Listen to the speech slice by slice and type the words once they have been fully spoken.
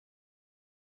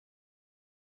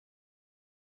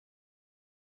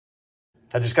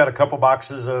I just got a couple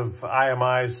boxes of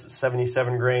IMI's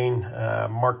 77 grain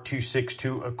Mark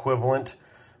 262 equivalent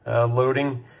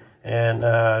loading. And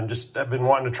I've been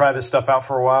wanting to try this stuff out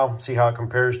for a while, see how it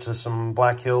compares to some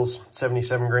Black Hills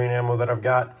 77 grain ammo that I've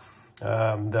got.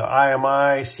 The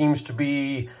IMI seems to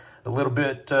be a little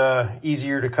bit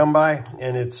easier to come by,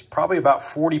 and it's probably about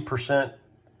 40%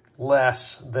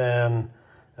 less than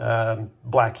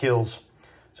Black Hills.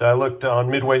 So I looked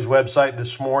on Midway's website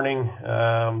this morning.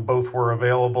 Both were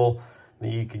available.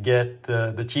 You could get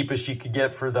the cheapest you could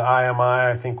get for the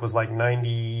IMI, I think, was like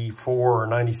 94 or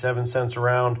 97 cents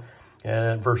around,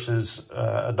 versus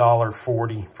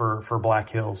 $1.40 for Black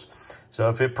Hills. So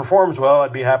if it performs well,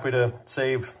 I'd be happy to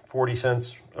save 40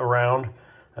 cents around.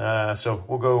 So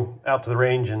we'll go out to the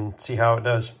range and see how it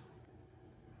does.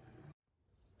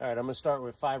 All right, I'm going to start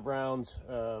with 5 rounds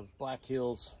of Black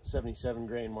Hills 77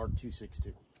 grain Mark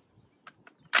 262.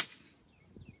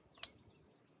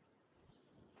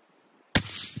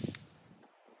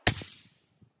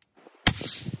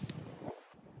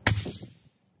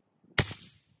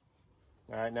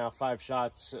 All right, now 5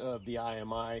 shots of the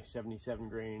IMI 77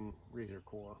 grain Razor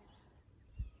Core.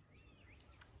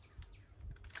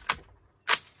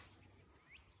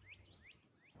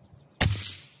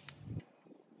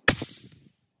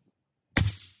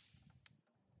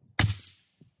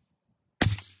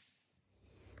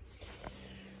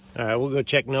 All right, we'll go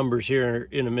check numbers here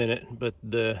in a minute, but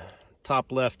the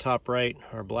top left, top right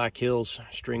are Black Hills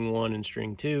string 1 and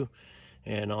string 2,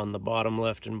 and on the bottom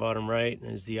left and bottom right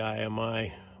is the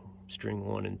IMI string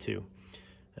 1 and 2.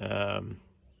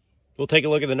 We'll take a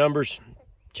look at the numbers,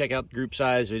 check out the group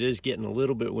size. It is getting a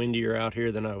little bit windier out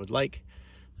here than I would like,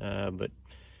 but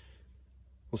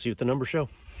we'll see what the numbers show.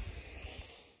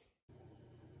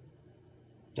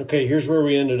 Okay, here's where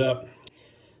we ended up.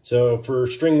 So for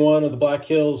string 1 of the Black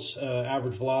Hills,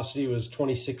 average velocity was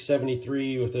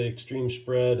 2673 with an extreme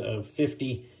spread of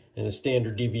 50 and a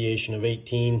standard deviation of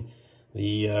 18.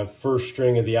 The first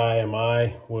string of the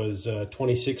IMI was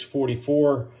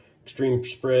 2644, extreme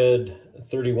spread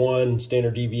 31,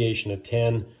 standard deviation of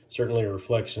 10. Certainly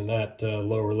reflects in that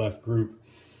lower left group.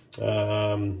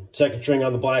 Second string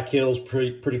on the Black Hills,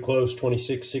 pretty close,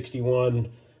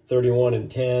 2661, 31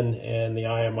 and 10, and the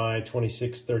IMI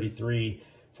 2633,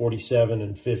 47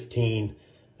 and 15.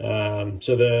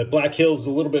 So the Black Hills is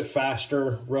a little bit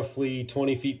faster, roughly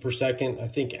 20 feet per second. I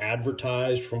think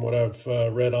advertised, from what I've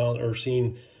read on or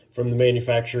seen from the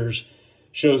manufacturers,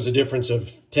 shows a difference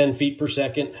of 10 feet per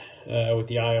second, with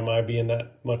the IMI being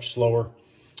that much slower.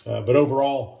 But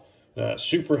overall,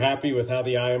 super happy with how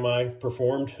the IMI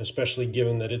performed, especially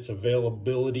given that its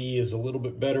availability is a little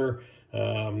bit better,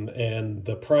 and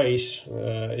the price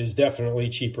is definitely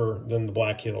cheaper than the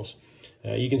Black Hills.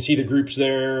 You can see the groups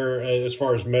there as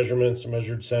far as measurements,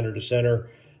 measured center to center,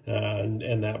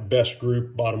 and that best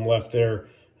group, bottom left there,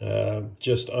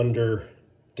 just under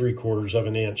 3/4 of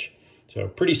an inch. So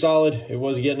pretty solid. It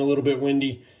was getting a little bit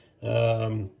windy,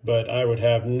 but I would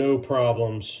have no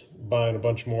problems buying a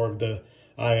bunch more of the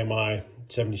IMI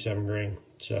 77 grain.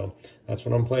 So that's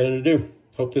what I'm planning to do.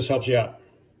 Hope this helps you out.